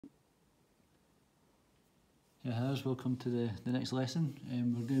Yeah, Hers, welcome to the next lesson.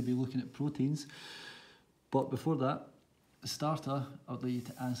 We're going to be looking at proteins, but before that, the starter, I'd like you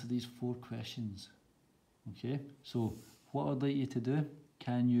to answer these 4 questions. Okay, so what I'd like you to do,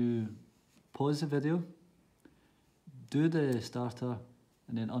 can you pause the video, do the starter,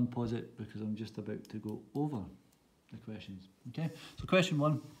 and then unpause it because I'm just about to go over the questions. Okay, so question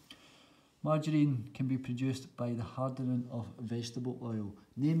 1. Margarine can be produced by the hardening of vegetable oil.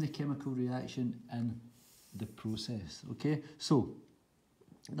 Name the chemical reaction in the process. Okay, so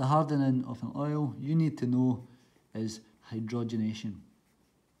the hardening of an oil, you need to know, is hydrogenation.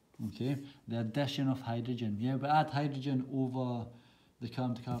 Okay, the addition of hydrogen. Yeah, we add hydrogen over the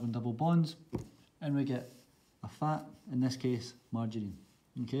carbon-to-carbon double bonds and we get a fat, in this case margarine.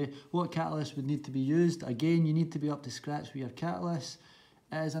 Okay, what catalyst would need to be used? Again, you need to be up to scratch with your catalyst.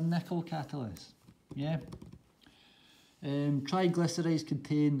 It is a nickel catalyst. Yeah. Triglycerides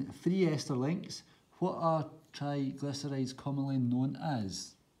contain 3 ester links. What are triglycerides commonly known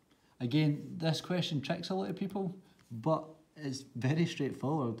as? Again, this question tricks a lot of people, but it's very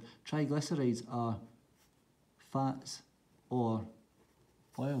straightforward. Triglycerides are fats or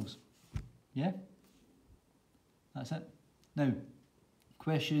oils. Yeah? That's it. Now,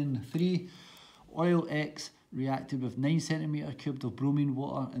 question 3. Oil X reacted with 9 centimetre cubed of bromine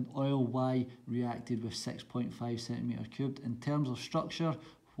water and oil Y reacted with 6.5 centimetre cubed. In terms of structure,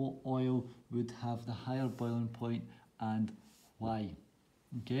 what oil would have the higher boiling point and why?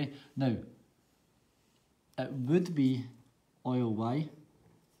 Okay, now it would be oil Y,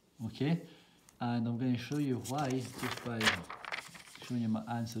 okay, and I'm going to show you why just by showing you my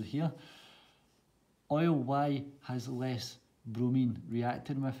answer here. Oil Y has less bromine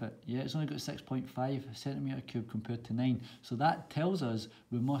reacting with it. Yeah, it's only got 6.5 centimetre cube compared to 9. So that tells us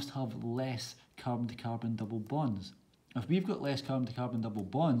we must have less carbon-to-carbon double bonds. If we've got less carbon-to-carbon double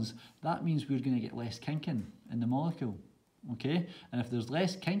bonds, that means we're going to get less kinking in the molecule. Okay? And if there's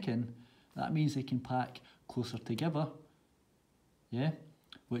less kinking, that means they can pack closer together. Yeah?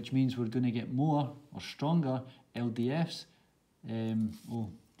 Which means we're going to get more or stronger LDFs.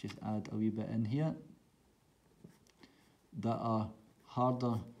 Just add a wee bit in here. That are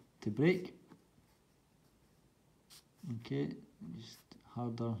harder to break. Okay, just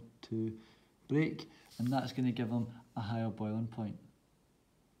harder to break, and that's going to give them a higher boiling point.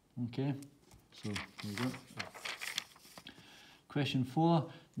 Okay, so there we go. Question 4.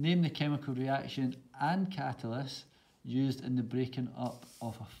 Name the chemical reaction and catalyst used in the breaking up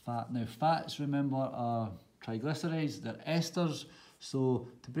of a fat. Now, fats, remember, are triglycerides, they're esters, so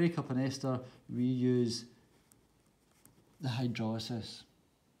to break up an ester, we use the hydrolysis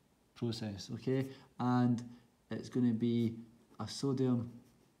process, okay, and it's going to be a sodium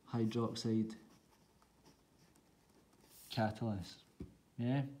hydroxide catalyst.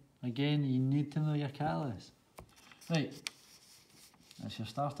 Yeah, again, you need to know your catalyst. Right, that's your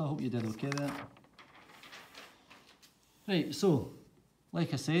starter. I hope you did okay there. Right, so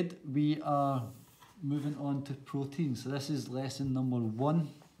like I said, we are moving on to proteins. So this is lesson number 1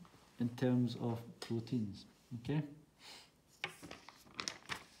 in terms of proteins. Okay.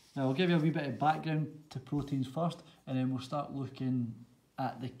 Now I'll give you a wee bit of background to proteins first, and then we'll start looking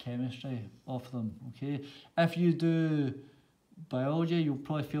at the chemistry of them, okay? If you do biology, you'll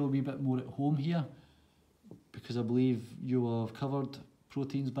probably feel a wee bit more at home here, because I believe you will have covered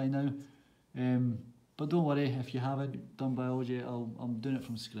proteins by now. But don't worry, if you haven't done biology, I'm doing it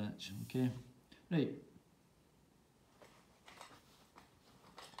from scratch, okay? Right.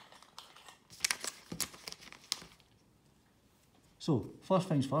 So, first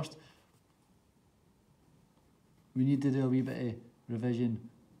things first, we need to do a wee bit of revision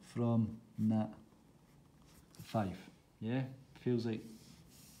from Nat 5. Yeah, feels like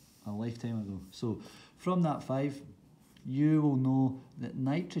a lifetime ago. So, from Nat 5, you will know that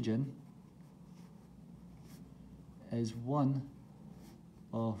nitrogen is one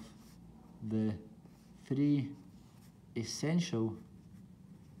of the 3 essential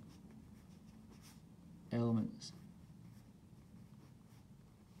elements.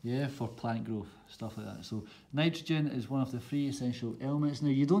 Yeah, for plant growth, stuff like that. So nitrogen is one of the 3 essential elements. Now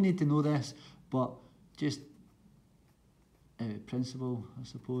you don't need to know this, but just principle, I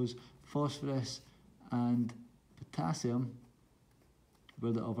suppose. Phosphorus and potassium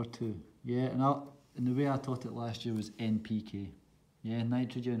were the other 2. Yeah, and the way I taught it last year was NPK. Yeah,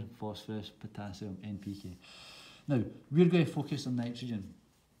 nitrogen, phosphorus, potassium, NPK. Now we're going to focus on nitrogen.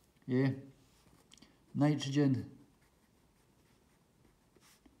 Yeah, nitrogen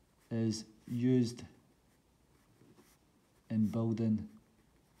is used in building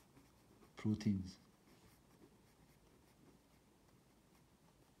proteins.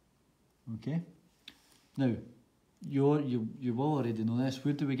 Okay? Now, you will already know this.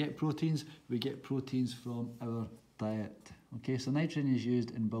 Where do we get proteins? We get proteins from our diet. Okay, so nitrogen is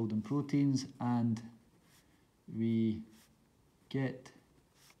used in building proteins, and we get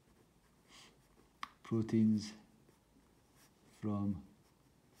proteins from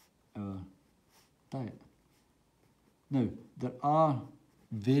our diet. Now, there are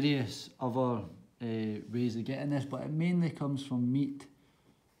various other ways of getting this, but it mainly comes from meat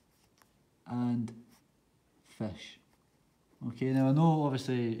and fish. Okay, now I know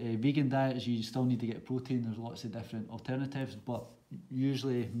obviously vegan diets you still need to get protein, there's lots of different alternatives, but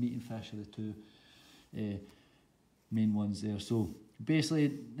usually meat and fish are the two main ones there. So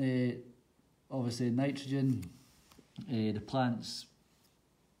basically, obviously nitrogen, the plants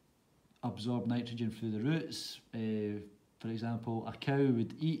absorb nitrogen through the roots. For example, a cow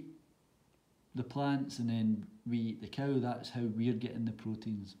would eat the plants and then we eat the cow. That's how we're getting the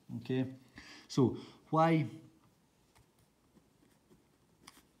proteins. Okay, so why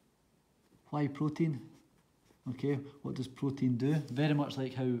protein? Okay, what does protein do? Very much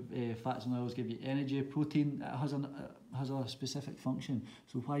like how fats and oils give you energy, protein has a specific function.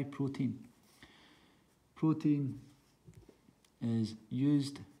 So why protein? Protein is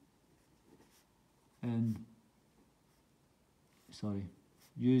used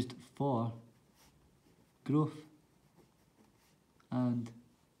for growth and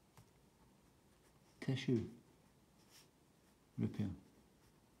tissue repair.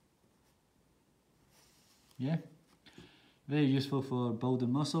 Yeah, very useful for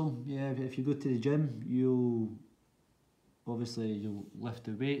building muscle. Yeah, if you go to the gym, you'll lift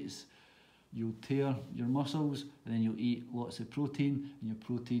the weights, you'll tear your muscles, and then you'll eat lots of protein, and your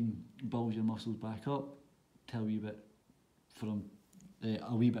protein builds your muscles back up to a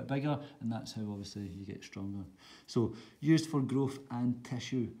wee bit bigger, and that's how obviously you get stronger. So used for growth and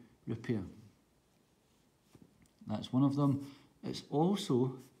tissue repair. That's one of them. It's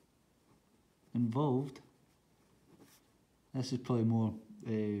also involved, this is probably more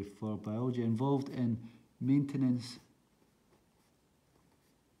for biology, involved in maintenance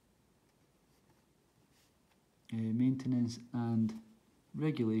and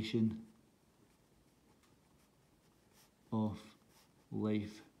regulation of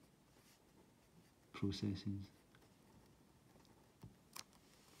life processes.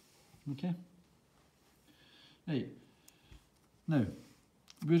 Okay. Right. Now,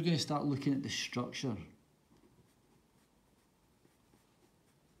 we're going to start looking at the structure.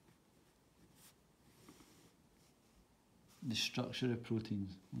 The structure of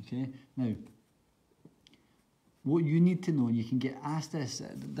proteins. Okay. Now, what you need to know, and you can get asked this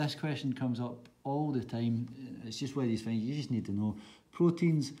question comes up all the time, it's just one of these things you just need to know.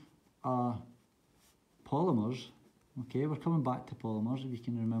 Proteins are polymers. Okay, we're coming back to polymers, if you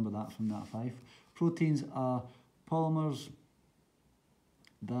can remember that from that 5. Proteins are polymers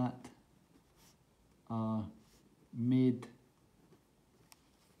that are made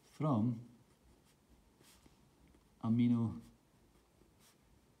from amino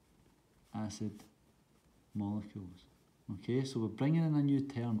acid molecules. Okay, so we're bringing in a new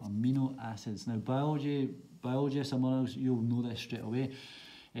term, amino acids. Now, biologists among us, you'll know this straight away.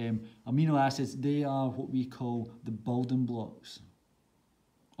 Amino acids, they are what we call the building blocks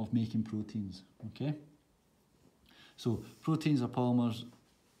of making proteins. Okay, so proteins are polymers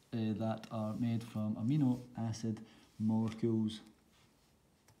that are made from amino acid molecules.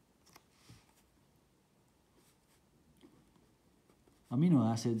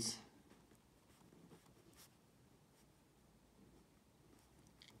 Amino acids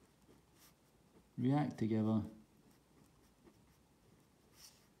react together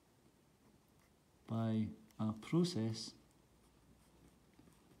by a process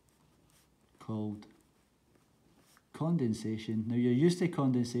called condensation. Now, you're used to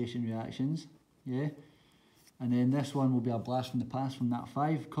condensation reactions, yeah? And then this one will be a blast from the past from that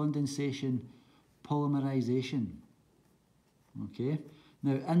 5. Condensation, polymerization. Okay?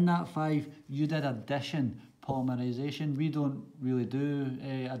 Now, in that 5, you did addition, polymerization. We don't really do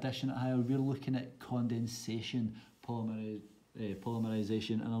addition at Higher. We're looking at condensation,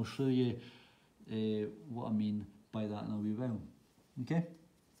 polymerization, and I'll show you what I mean by that in a wee while. Okay?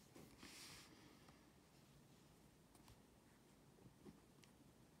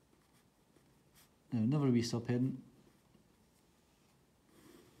 Now, another wee subheading.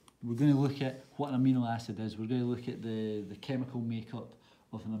 We're going to look at what an amino acid is. We're going to look at the chemical makeup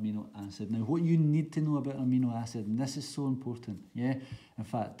of an amino acid. Now, what you need to know about an amino acid, and this is so important, yeah? In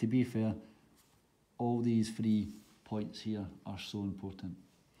fact, to be fair, all these 3 points here are so important.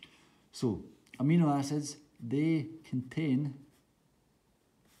 So, amino acids, they contain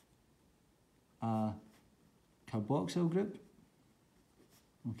a carboxyl group.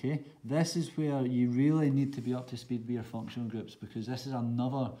 Okay, this is where you really need to be up to speed with your functional groups, because this is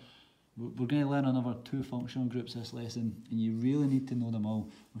another, we're going to learn another 2 functional groups this lesson, and you really need to know them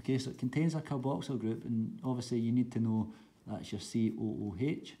all. Okay, so it contains a carboxyl group, and obviously you need to know that's your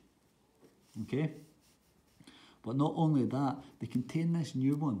COOH. Okay, but not only that, they contain this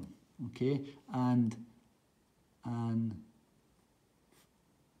new one, okay, and an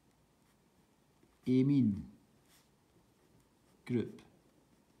amine group.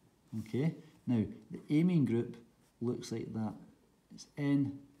 Okay, now the amine group looks like that. It's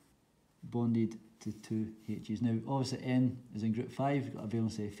N bonded to 2 H's. Now obviously N is in group 5, you've got a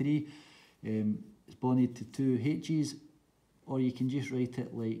valency of 3. It's bonded to 2 H's, or you can just write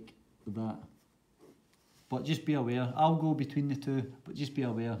it like that. But just be aware, I'll go between the two, but just be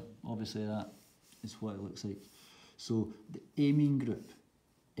aware, obviously that is what it looks like. So the amine group,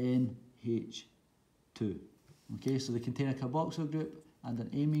 NH2. Okay, so they contain a carboxyl group and an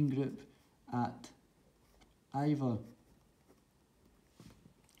amine group at either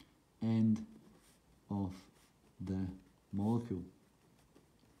end of the molecule.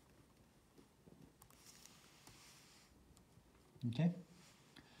 Okay,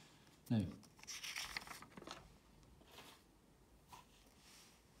 now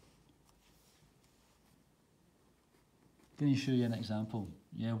going to show you an example,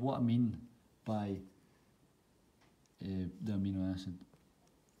 yeah, what I mean by the amino acid.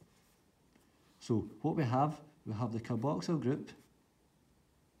 So what we have the carboxyl group.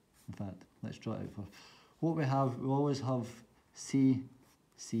 In fact, let's draw it out first. What we always have CCN.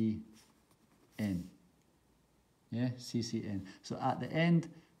 Yeah, CCN. So at the end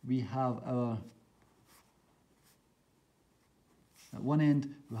we have our, at one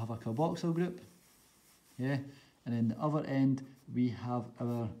end we have a carboxyl group, yeah, and then the other end we have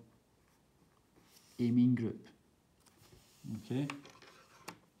our amine group. Okay,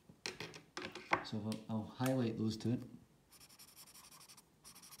 so I'll highlight those two.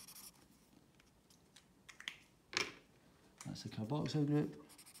 That's the carboxyl group,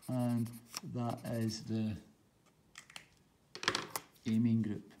 and that is the amine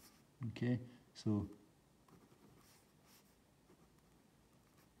group. Okay, so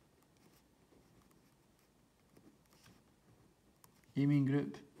amine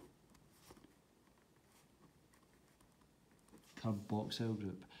group, carboxyl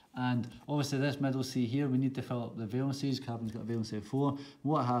group. And obviously this middle C here, we need to fill up the valencies. Carbon's got a valency of 4.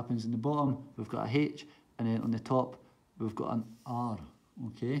 What happens in the bottom, we've got a H, and then on the top we've got an R.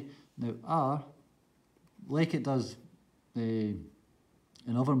 Okay, now R, like it does in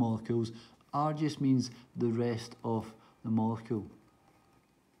other molecules, R just means the rest of the molecule.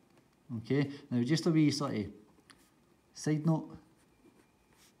 Okay, now just a wee sort of side note,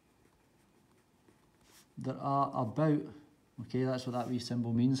 there are about, okay, that's what that wee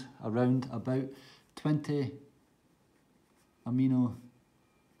symbol means, around about 20 amino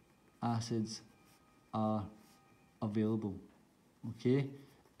acids are available, okay,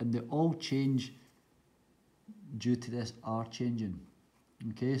 and they all change due to this R changing.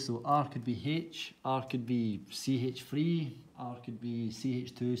 Okay, so R could be H, R could be CH free, R could be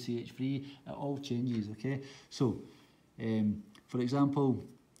CH2, CH free, it all changes, okay. So, for example,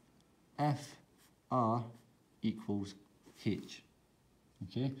 if R equals H,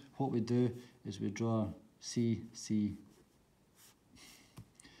 okay, what we do is we draw CCN,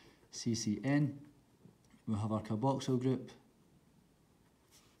 we have our carboxyl group,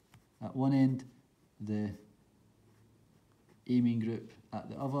 at one end the amine group at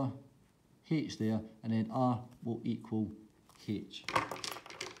the other, H there, and then R will equal H.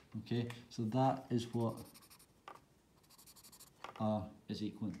 Okay, so that is what R is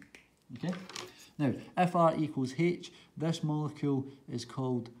equaling. Okay, now if R equals H, this molecule is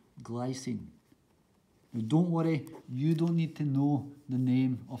called glycine. Now don't worry, you don't need to know the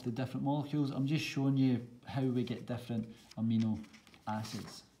name of the different molecules. I'm just showing you how we get different amino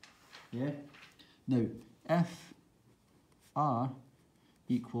acids. Yeah. Now if R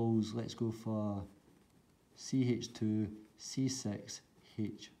equals, let's go for CH2,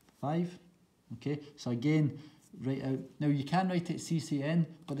 C6H5. Okay, so again, write out, now you can write it CCN,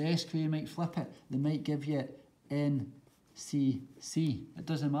 but the SQA might flip it. They might give you NCC. It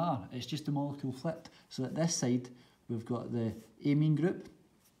doesn't matter, it's just the molecule flipped. So at this side, we've got the amine group,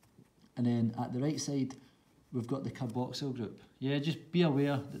 and then at the right side, we've got the carboxyl group. Yeah, just be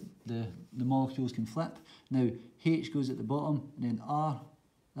aware that the molecules can flip. Now, H goes at the bottom, and then R,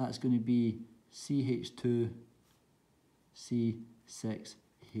 that's going to be CH2,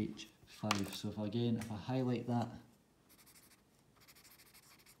 C6H5. So if I highlight that,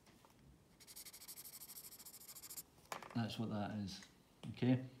 That's what that is.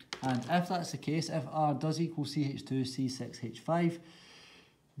 Okay, and if that's the case, if R does equal CH2C6H5,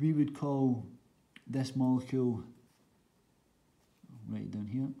 we would call this molecule, I'll write it down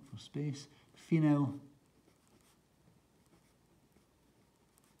here for space, phenylalanine.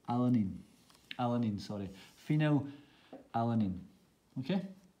 Phenylalanine. Okay?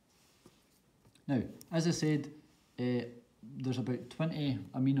 Now, as I said, there's about 20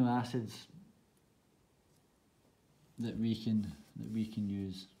 amino acids that we can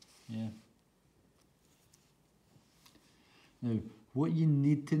use. Yeah. Now, what you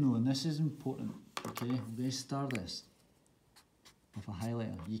need to know, and this is important, okay, I'm going to star this with a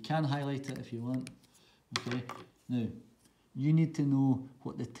highlighter. You can highlight it if you want, okay. Now, you need to know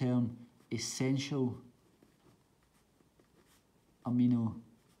what the term essential amino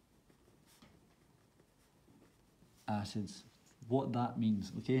acids, what that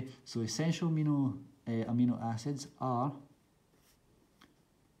means, okay. So essential amino acids are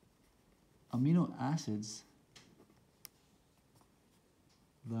amino acids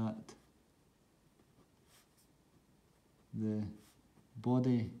that the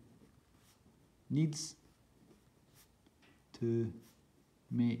body needs to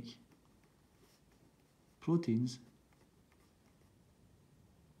make proteins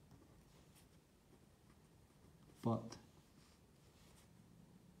but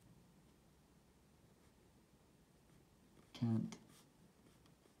can't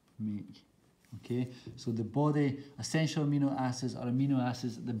make. Okay, so the body, essential amino acids are amino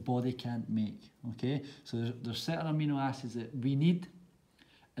acids that the body can't make. Okay, so there's certain amino acids that we need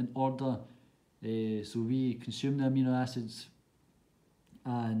in order, so we consume the amino acids,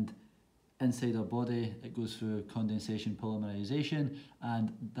 and inside our body it goes through condensation, polymerization,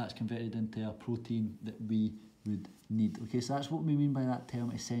 and that's converted into a protein that we would need. Okay, so that's what we mean by that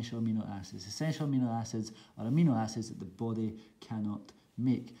term, essential amino acids. Essential amino acids are amino acids that the body cannot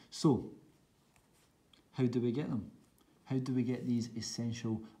make. So, how do we get them? How do we get these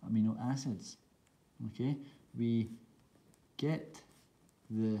essential amino acids? Okay, we get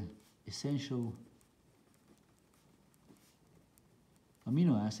the essential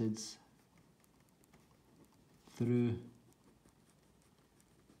amino acids through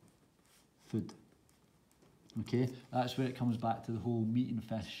food. Okay, that's where it comes back to the whole meat and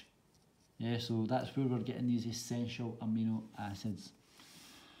fish. Yeah, so that's where we're getting these essential amino acids.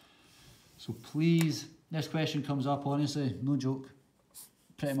 So please, this question comes up, honestly, no joke,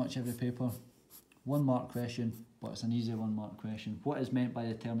 pretty much every paper. 1 mark question, but it's an easy 1 mark question. What is meant by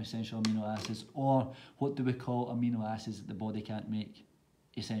the term essential amino acids, or what do we call amino acids that the body can't make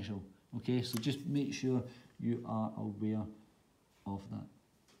essential? Okay, so just make sure you are aware of that.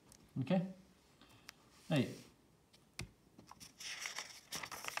 Okay? Right.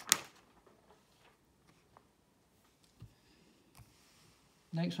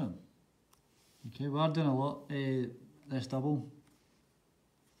 Next one. Okay, we are doing a lot this double.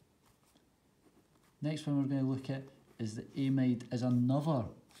 Next one we're going to look at is the amide as another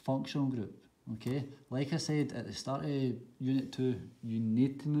functional group. Okay, like I said at the start of Unit 2, you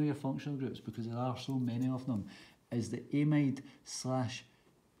need to know your functional groups because there are so many of them. Is the amide slash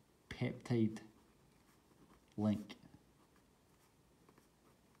peptide link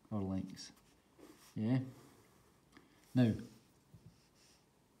or links. Yeah. Now,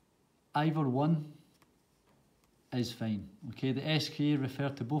 either one is fine. Okay, the SK refer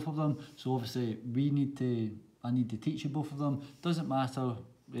to both of them, so obviously I need to teach you both of them. Doesn't matter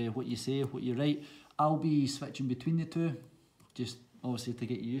what you say, what you write. I'll be switching between the two, just obviously to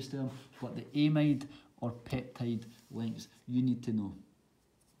get you used to them. But the amide or peptide links you need to know.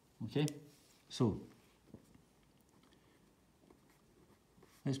 Okay, so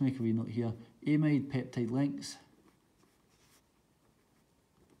let's make a wee note here. Amide peptide links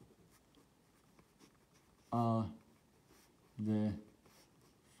are the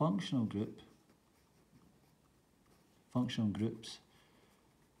functional groups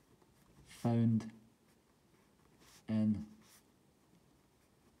found in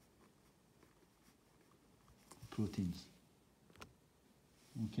proteins.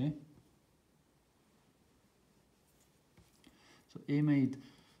 Okay? So amide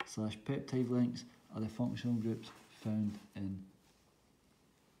slash peptide links are the functional groups found in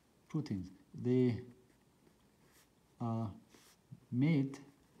proteins. They are made,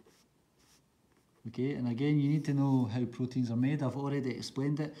 okay, and again you need to know how proteins are made. I've already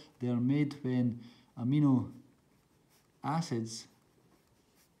explained it. They are made when amino acids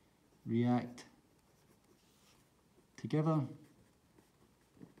react together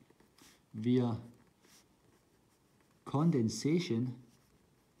via condensation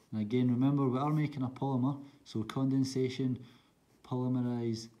And again, remember we are making a polymer, so condensation,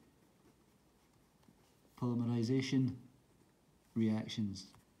 polymerization reactions.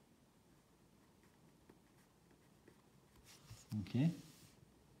 Okay.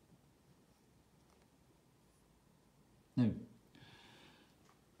 Now,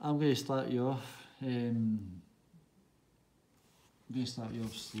 I'm going to start you off.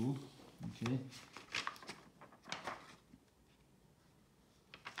 Slow. Okay.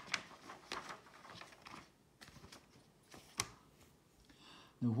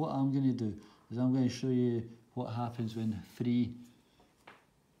 Now, what I'm going to do is I'm going to show you what happens when three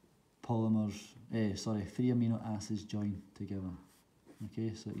amino acids join together.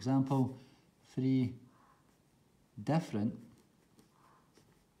 Okay, so example, three different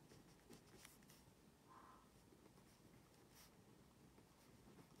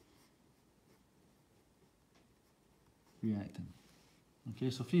reacting. Okay,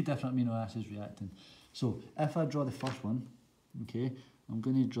 so three different amino acids reacting. So if I draw the first one, okay, I'm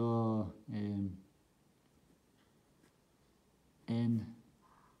going to draw N.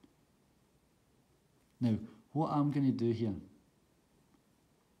 Now, what I'm going to do here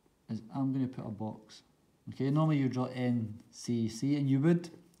is I'm going to put a box. Okay, normally you draw N, C, C, and you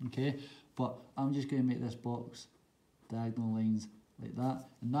would, okay, but I'm just going to make this box diagonal lines like that,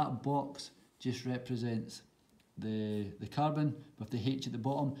 and that box just represents the carbon with the H at the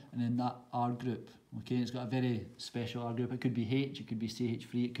bottom, and then that R group. Okay, it's got a very special R group. It could be H, it could be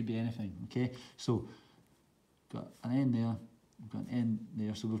CH3, it could be anything. Okay, so got an N there, we've got an N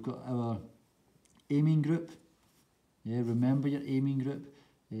there. So we've got our amine group. Yeah, remember your amine group.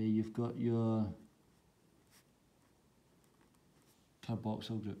 You've got your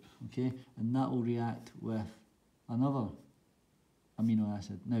carboxyl group. Okay, and that will react with another amino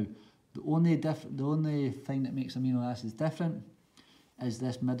acid. Now, the only thing that makes amino acids different is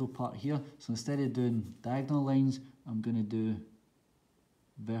this middle part here. So instead of doing diagonal lines, I'm going to do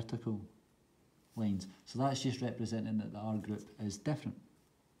vertical lines. So that's just representing that the R group is different.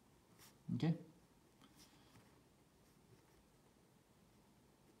 Okay?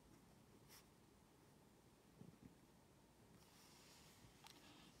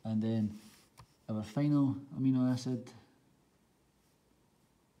 And then our final amino acid,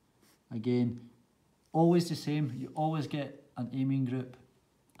 again, always the same. You always get an amine group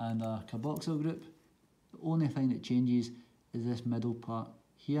and a carboxyl group. The only thing that changes is this middle part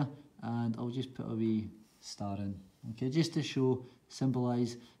here, and I'll just put a wee star in, okay, just to show,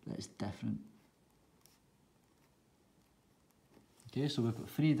 symbolise that it's different. Okay, so we've got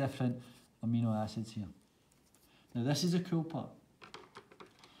three different amino acids here. Now this is the cool part,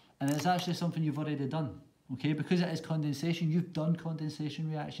 and it's actually something you've already done. Okay, because it is condensation, you've done condensation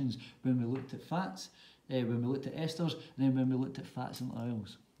reactions when we looked at fats, when we looked at esters, and then when we looked at fats and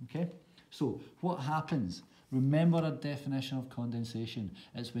oils. Okay, so what happens? Remember our definition of condensation.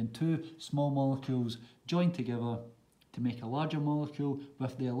 It's when two small molecules join together to make a larger molecule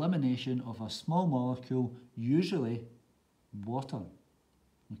with the elimination of a small molecule, usually water.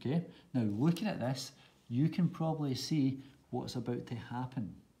 Okay, now looking at this, you can probably see what's about to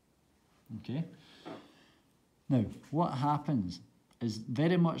happen. Okay. Now, what happens is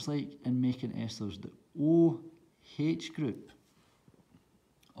very much like in making esters, the OH group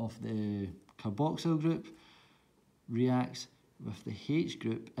of the carboxyl group reacts with the H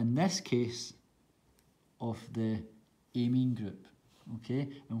group, in this case, of the amine group. Okay,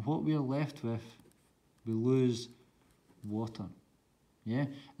 and what we're left with, we lose water. Yeah,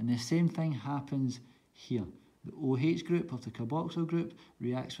 and the same thing happens here. The OH group of the carboxyl group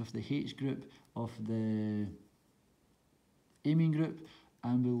reacts with the H group of the amine group,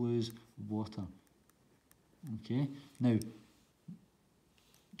 and we lose water. Okay, now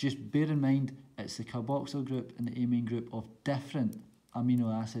just bear in mind it's the carboxyl group and the amine group of different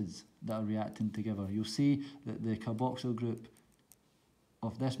amino acids that are reacting together. You'll see that the carboxyl group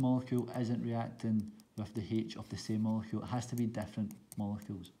of this molecule isn't reacting with the H of the same molecule. It has to be different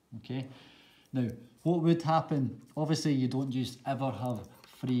molecules. Okay, now what would happen? Obviously you don't just ever have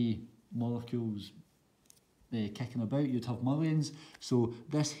three molecules kicking about, you'd have millions. So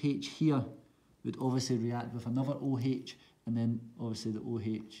this H here would obviously react with another OH, and then obviously the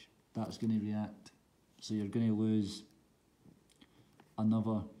OH, that's going to react. So you're going to lose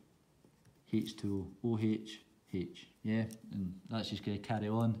another H2O, OH, H, yeah? And that's just going to carry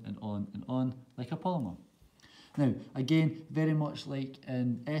on and on and on like a polymer. Now, again, very much like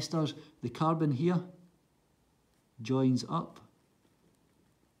in esters, the carbon here joins up.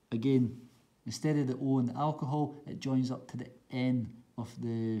 Again, instead of the O in the alcohol, it joins up to the N of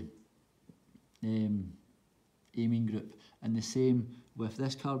the amine group. And the same with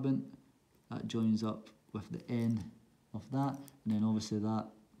this carbon, that joins up with the N of that, and then obviously that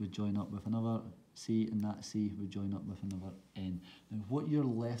would join up with another C, and that C would join up with another N. Now what you're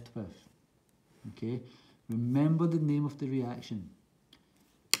left with, okay, remember the name of the reaction.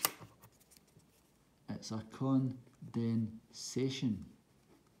 It's a condensation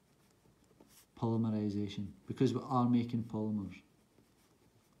polymerization, because we are making polymers.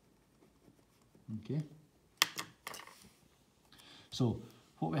 Okay? So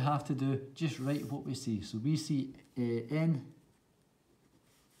what we have to do, just write what we see. So we see N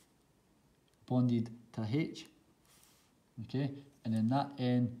bonded to H, okay, and then that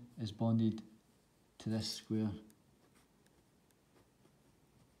N is bonded to this square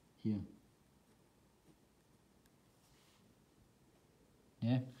here.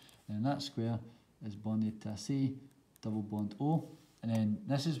 Yeah, and that square is bonded to a C, double bond O, and then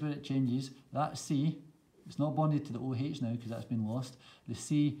this is where it changes. That C, it's not bonded to the OH now because that's been lost. The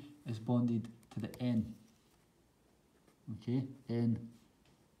C is bonded to the N. Okay, NH.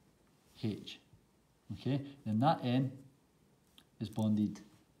 Okay, then that N is bonded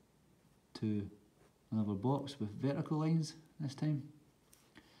to another box with vertical lines this time,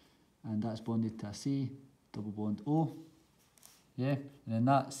 and that's bonded to a C, double bond O. Yeah, and then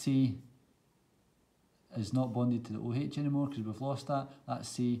that C is not bonded to the OH anymore because we've lost that. That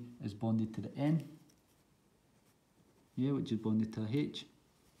C is bonded to the N, yeah, which is bonded to a H.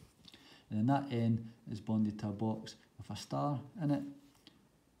 And then that N is bonded to a box with a star in it.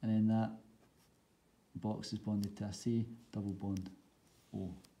 And then that box is bonded to a C, double bond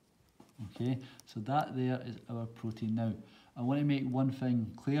O. Okay, so that there is our protein. Now, I want to make one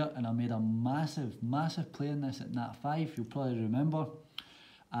thing clear, and I made a massive, massive play in this at Nat 5, you'll probably remember.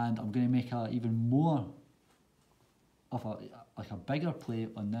 And I'm going to make a even more of a bigger play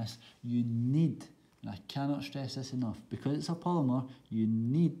on this. You need, and I cannot stress this enough, because it's a polymer, you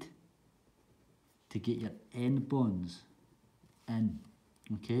need to get your end bonds in.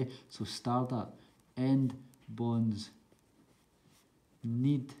 Okay, so start that. End bonds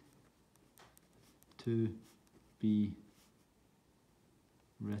need to be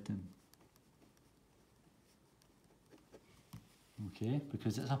written. Okay,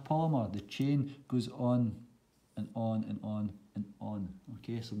 because it's a polymer, the chain goes on and on and on and on.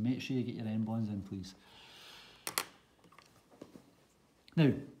 Okay, so make sure you get your end bonds in, please.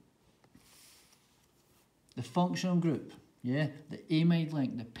 Now, the functional group, yeah, the amide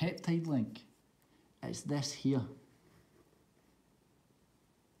link, the peptide link, it's this here.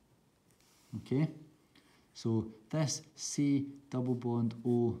 Okay, so this C double bond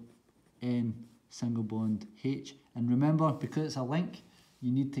O, N single bond H, and remember, because it's a link,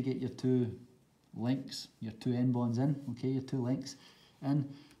 you need to get your two links, your two N bonds in, okay, your two links in.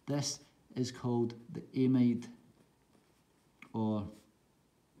 This is called the amide or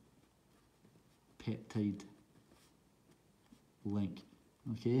peptide link,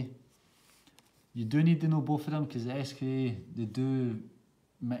 okay. You do need to know both of them because the SQA, they do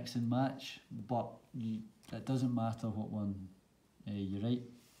mix and match, but it doesn't matter what one you write.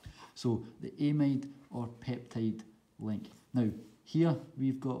 So the amide or peptide link. Now here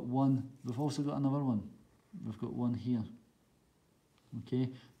we've got one, we've also got another one. We've got one here. Okay,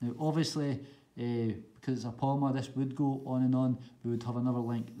 now obviously because it's a polymer, this would go on and on. We would have another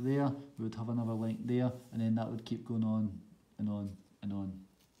link there, we would have another link there, and then that would keep going on and on and on.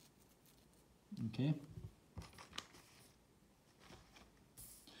 Okay.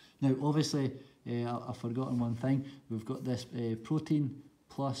 Now obviously I've forgotten one thing. We've got this protein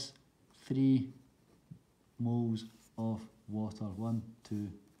plus 3 moles of water. 1, 2,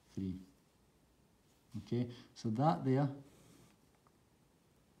 3. Okay, so that there,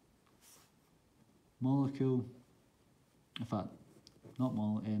 molecule, in fact, not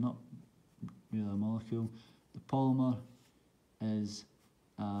really a molecule, the polymer is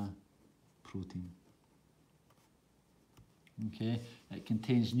a protein. Okay, it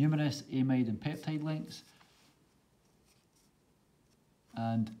contains numerous amide and peptide links,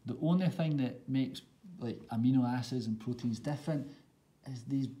 and the only thing that makes like amino acids and proteins different is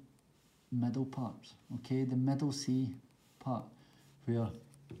these middle parts, okay, the middle C part, where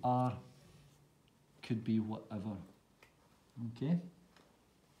R could be whatever, okay.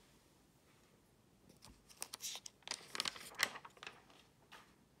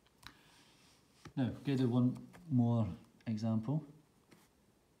 Now, go to one more example.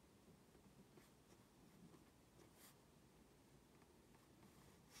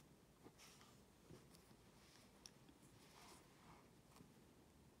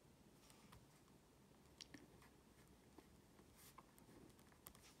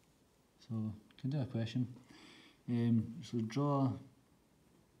 So, can do a question. So draw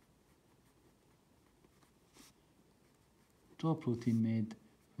draw a protein made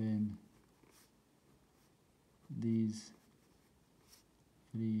when these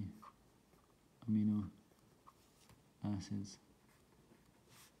 3 amino acids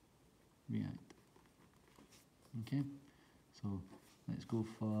react. Okay, so let's go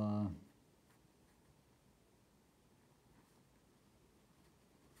for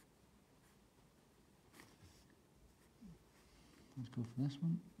this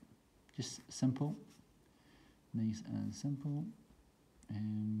one. Just simple, nice and simple.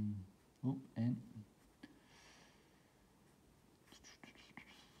 Oh, N.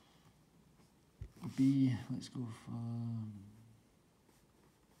 B, let's go for,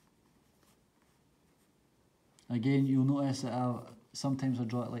 again, you'll notice that sometimes I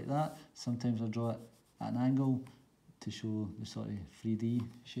draw it like that, sometimes I draw it at an angle to show the sort of 3D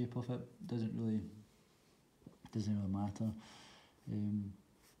shape of it. Doesn't really matter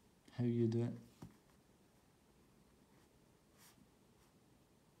how you do it.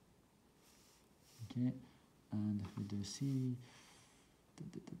 Okay, and if we do C,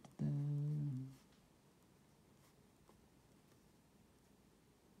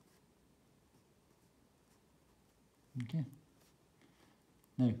 okay.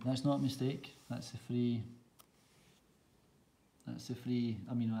 Now that's not a mistake. That's the three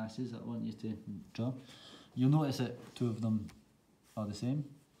amino acids that I want you to draw. You'll notice that 2 of them are the same,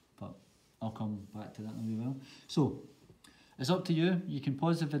 but I'll come back to that in a wee while. So it's up to you. You can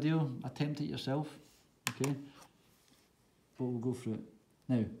pause the video, attempt it yourself, okay? But we'll go through it.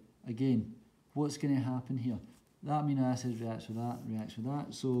 Now, again, what's going to happen here? That amino acid reacts with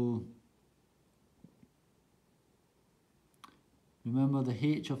that, so remember the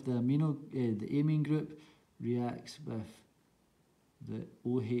H of the the amine group reacts with the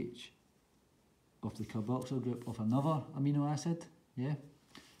OH of the carboxyl group of another amino acid, yeah?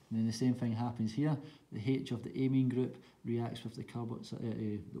 And then the same thing happens here. The H of the amine group reacts with the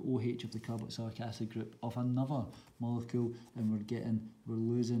OH of the carboxylic acid group of another molecule, and we're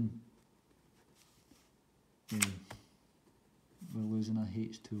losing a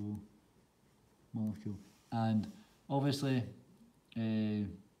H2O molecule. And obviously,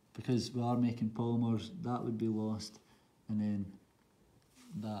 because we are making polymers, that would be lost, and then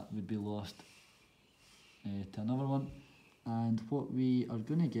that would be lost to another one. And what we are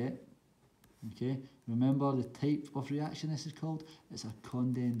going to get, okay, remember the type of reaction this is called? It's a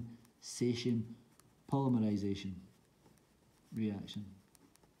condensation polymerization reaction.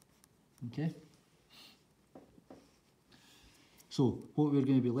 Okay? So what we're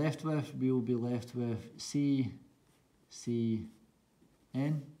going to be left with, we will be left with CN,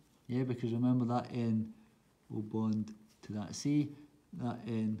 yeah, because remember that N will bond to that C, that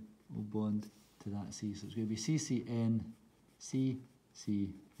N will bond to that C. So it's going to be CCN,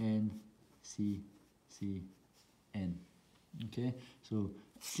 CCN, CCN. Okay, so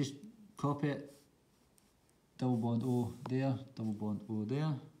just copy it, double bond O there, double bond O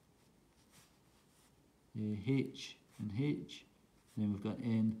there, H and H, and then we've got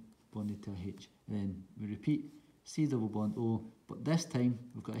N bonded to a H, and then we repeat C double bond O, but this time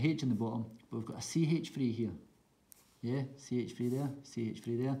we've got a H in the bottom, but we've got a CH free here. Yeah, CH3 there,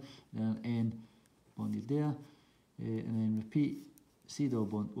 CH3 there, then N bonded there, and then repeat C double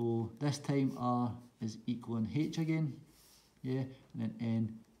bond O. This time R is equaling H again, yeah, and then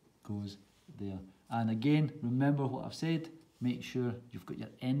N goes there. And again, remember what I've said, make sure you've got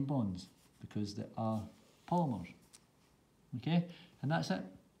your N bonds because they are polymers. Okay, and that's it.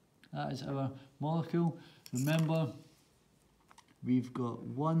 That is our molecule. Remember, we've got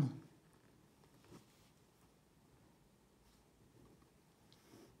one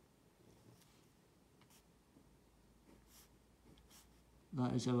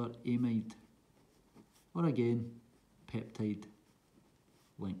that is our amide, or again, peptide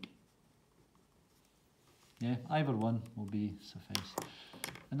link. Yeah, either one will be suffice.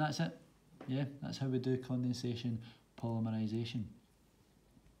 And that's it. Yeah, that's how we do condensation polymerization.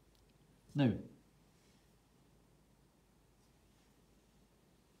 Now,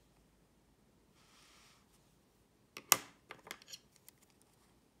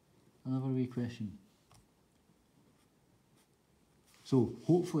 another wee question. So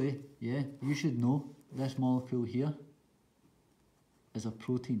hopefully, yeah, you should know this molecule here is a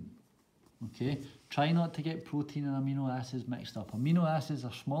protein. Okay, try not to get protein and amino acids mixed up. Amino acids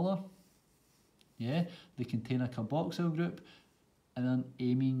are smaller, yeah, they contain a carboxyl group and an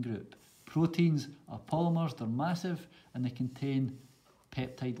amine group. Proteins are polymers, they're massive, and they contain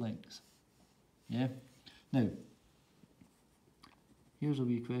peptide links. Yeah. Now, here's a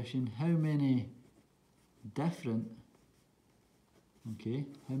wee question. How many different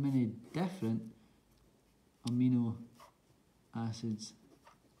amino acids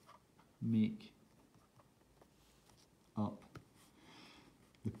make up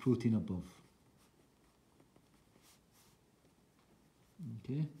the protein above?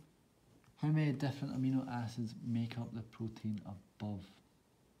 Okay. How many different amino acids make up the protein above?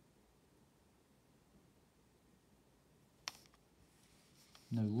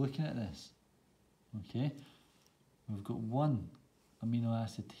 Now looking at this, okay, we've got one amino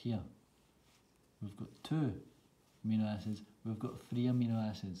acid here. We've got two amino acids. We've got three amino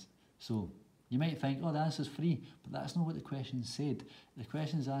acids. So you might think, oh, the answer's 3, but that's not what the question said. The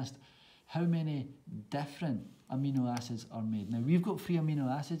question's asked, how many different amino acids are made? Now, we've got 3 amino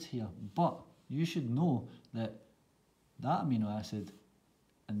acids here, but you should know that that amino acid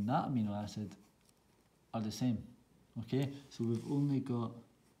and that amino acid are the same. Okay, so we've only got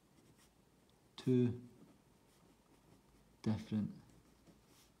 2 different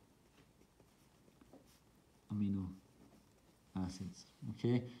amino acids.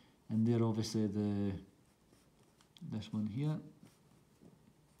 Okay, and they're obviously this one here.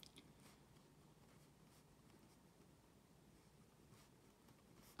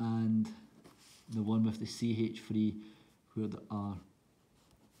 And the one with the CH3 where the R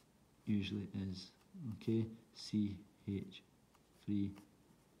usually is. Okay,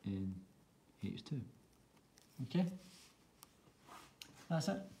 CH3NH2. Okay, that's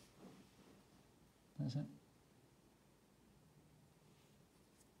it. That's it.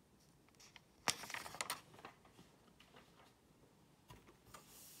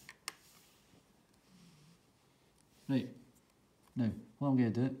 Right, now what I'm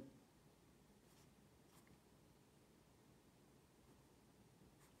going to do,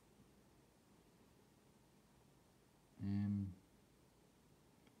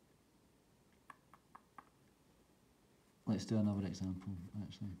 let's do another example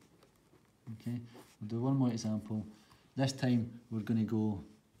actually. Okay, we'll do one more example. This time we're going to go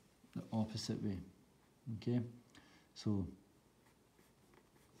the opposite way. Okay, so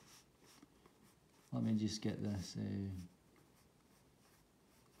let me just get this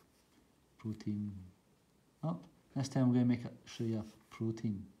protein up. This time I'm going to show you a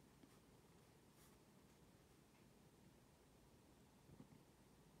protein.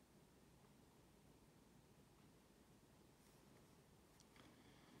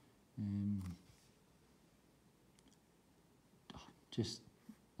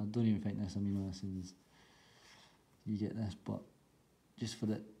 I don't even think this amino acids, you get this, but just for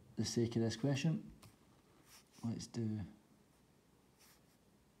the sake of this question, let's do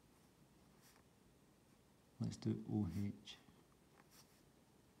OH.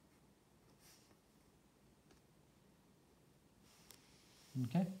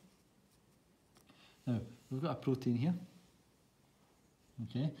 Okay. Now we've got a protein here.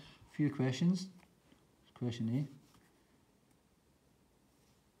 Okay. A few questions. Question A.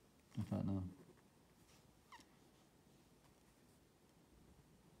 In fact, no.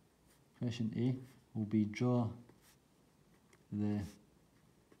 Question A will be draw the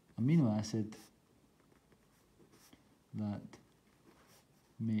amino acid that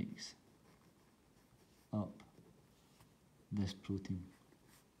makes up this protein.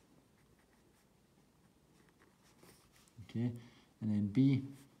 Okay, and then B,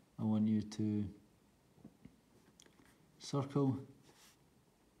 I want you to circle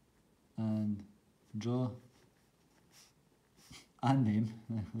and draw and name.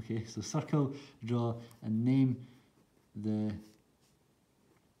 Okay, so circle, draw and name the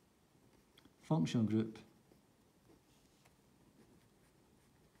functional group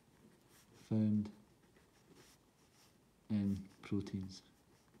found in proteins.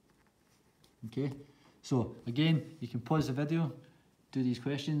 Okay, so again, you can pause the video, do these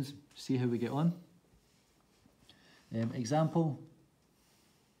questions, see how we get on. Example.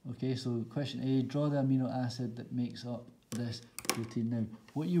 Okay, so question A, draw the amino acid that makes up this protein. Now,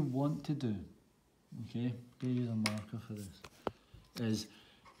 what you want to do, okay, I'm going to use a marker for this, is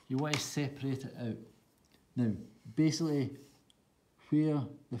you want to separate it out. Now, basically, where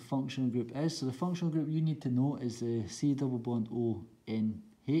the functional group is, so the functional group you need to know is the C double bond O N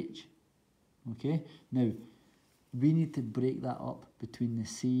H. Okay, now we need to break that up between the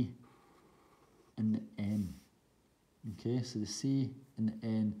C and the N. Okay, so the C and the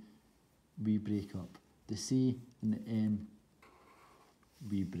N we break up. The C and the N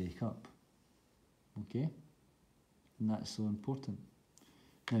we break up. Okay, and that's so important.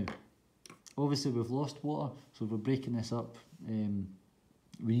 Now, obviously we've lost water, so we're breaking this up.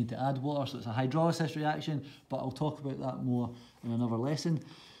 We need to add water, so it's a hydrolysis reaction, but I'll talk about that more in another lesson.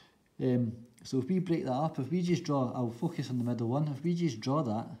 So if we break that up, if we just draw, I'll focus on the middle one, if we just draw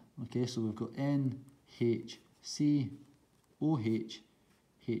that, okay, so we've got NHC OH,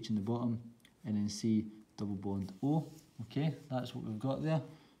 H in the bottom, and then C double bond O. Okay, that's what we've got there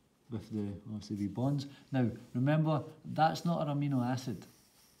with the obviously wee bonds. Now remember, that's not an amino acid.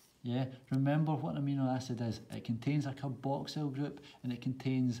 Yeah, remember what an amino acid is. It contains a carboxyl group and it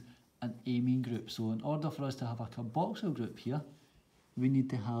contains an amine group. So in order for us to have a carboxyl group here, we need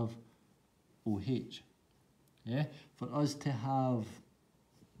to have OH. Yeah, for us to have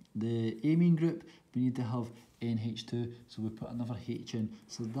the amine group, we need to have NH2, so we put another H in.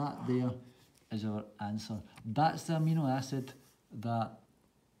 So that there is our answer. That's the amino acid that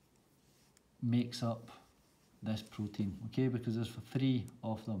makes up this protein, okay, because there's 3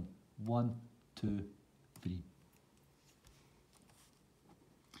 of them. 1, 2, 3.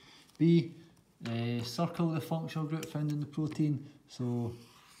 B, circle the functional group found in the protein. So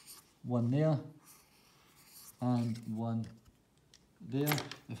 1 there and 1 there.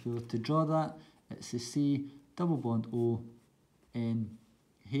 If we were to draw that, it's a C double bond O N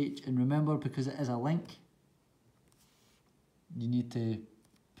H. And remember, because it is a link, you need to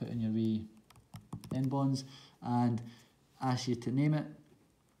put in your wee end bonds and ask you to name it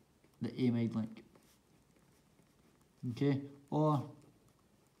the amide link. Okay, or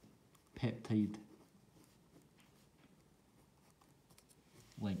peptide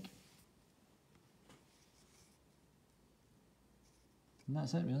link. And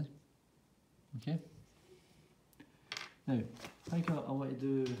that's it really. Okay. Now, I think I want to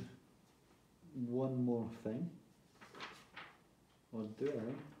do one more thing. Or do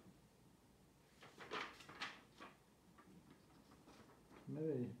I?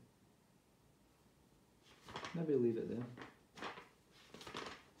 Maybe leave it there.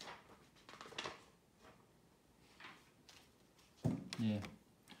 Yeah.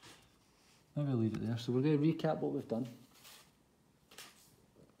 Maybe leave it there. So we're going to recap what we've done.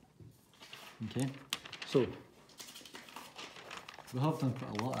 Okay. So we have done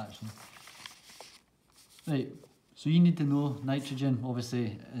quite a lot actually. Right. So you need to know nitrogen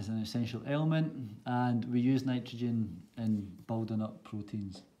obviously is an essential element, and we use nitrogen in building up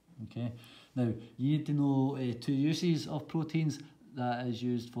proteins. Okay. Now you need to know 2 uses of proteins. That is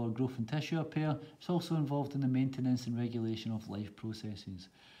used for growth and tissue repair. It's also involved in the maintenance and regulation of life processes.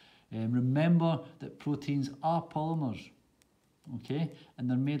 Remember that proteins are polymers, okay, and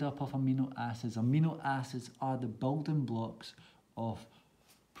they're made up of amino acids. Amino acids are the building blocks of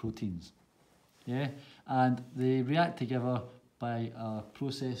proteins, yeah, and they react together by a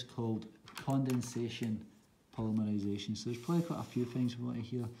process called condensation polymerization. So there's probably quite a few things we want to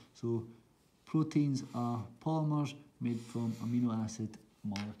hear. So proteins are polymers made from amino acid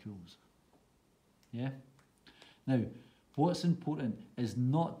molecules. Yeah? Now, what's important is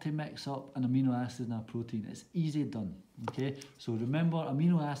not to mix up an amino acid and a protein. It's easy done, okay? So remember,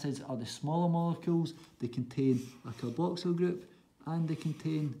 amino acids are the smaller molecules. They contain a carboxyl group and they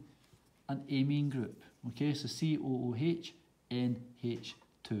contain an amine group, okay? So COOH,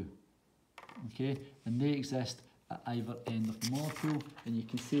 NH2, okay? And they exist at either end of the molecule, and you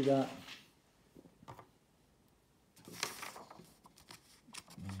can see that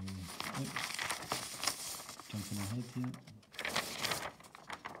jumping ahead here.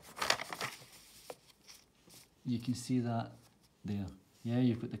 You can see that there. Yeah,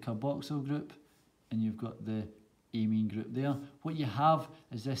 you've got the carboxyl group and you've got the amine group there. What you have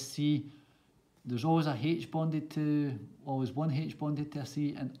is this C. There's always a H bonded to, always one H bonded to a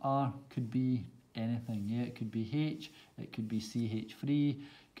C, and R could be anything. Yeah, it could be H, it could be CH3,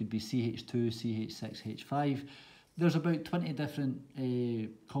 it could be CH2, CH6, H5. There's about 20 different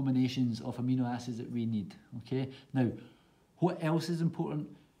combinations of amino acids that we need, okay? Now, what else is important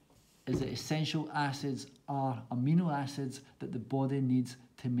is that essential acids are amino acids that the body needs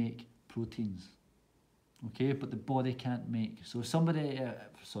to make proteins, okay? But the body can't make. So if somebody,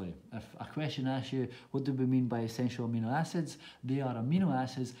 if a question asks you, what do we mean by essential amino acids? They are amino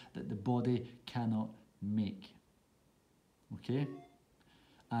acids that the body cannot make, okay?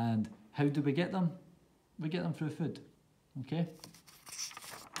 And how do we get them? We get them through food, okay?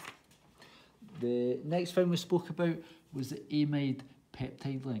 The next thing we spoke about was the amide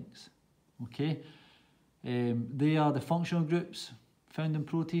peptide links, okay? They are the functional groups found in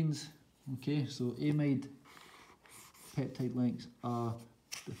proteins, okay? So amide peptide links are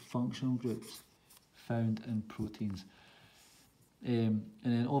the functional groups found in proteins. And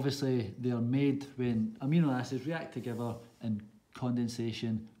then obviously they are made when amino acids react together in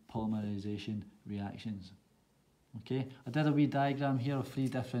condensation polymerization reactions. Okay, I did a wee diagram here of 3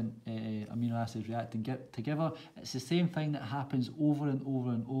 different amino acids reacting together. It's the same thing that happens over and over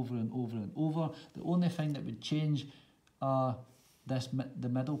and over and over and over. The only thing that would change are the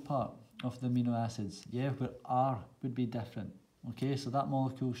middle part of the amino acids, yeah, where R would be different. Okay, so that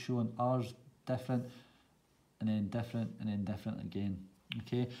molecule showing R's different, and then different, and then different again.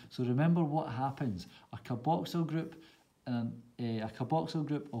 Okay, so remember what happens. A carboxyl group and a carboxyl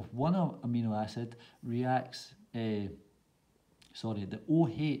group of one amino acid reacts, the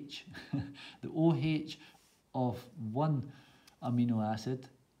OH, the OH of one amino acid,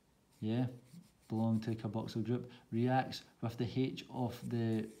 yeah, belonging to the carboxyl group, reacts with the H of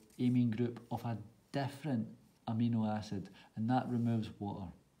the amine group of a different amino acid, and that removes water.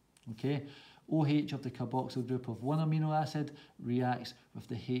 Okay, OH of the carboxyl group of one amino acid reacts with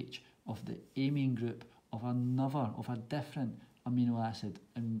the H of the amine group of a different amino acid,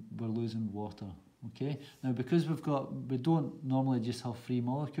 and we're losing water. Okay, now because we don't normally just have 3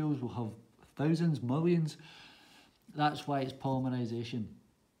 molecules, we'll have thousands, millions. That's why it's polymerization.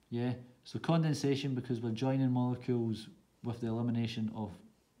 Yeah, so condensation, because we're joining molecules with the elimination of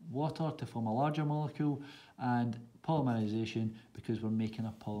water to form a larger molecule, and polymerization because we're making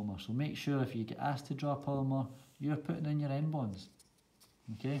a polymer. So make sure if you get asked to draw a polymer, you're putting in your end bonds.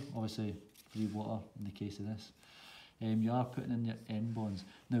 Okay, obviously free water in the case of this. You are putting in your end bonds.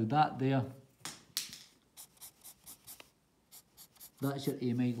 Now that there, that's your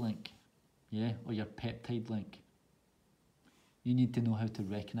amide link, yeah, or your peptide link. You need to know how to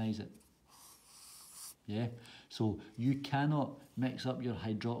recognise it. Yeah, so you cannot mix up your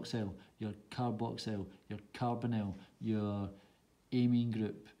hydroxyl, your carboxyl, your carbonyl, your amine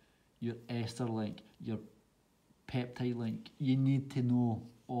group, your ester link, your peptide link. You need to know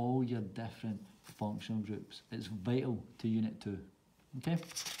all your different functional groups. It's vital to Unit 2. Okay?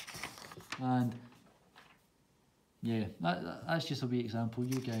 And yeah, that's just a wee example.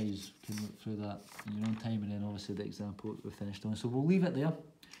 You guys can look through that in your own time, and then obviously the example that we finished on. So we'll leave it there.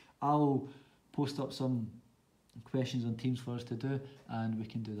 I'll post up some questions on Teams for us to do, and we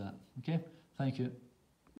can do that. Okay? Thank you.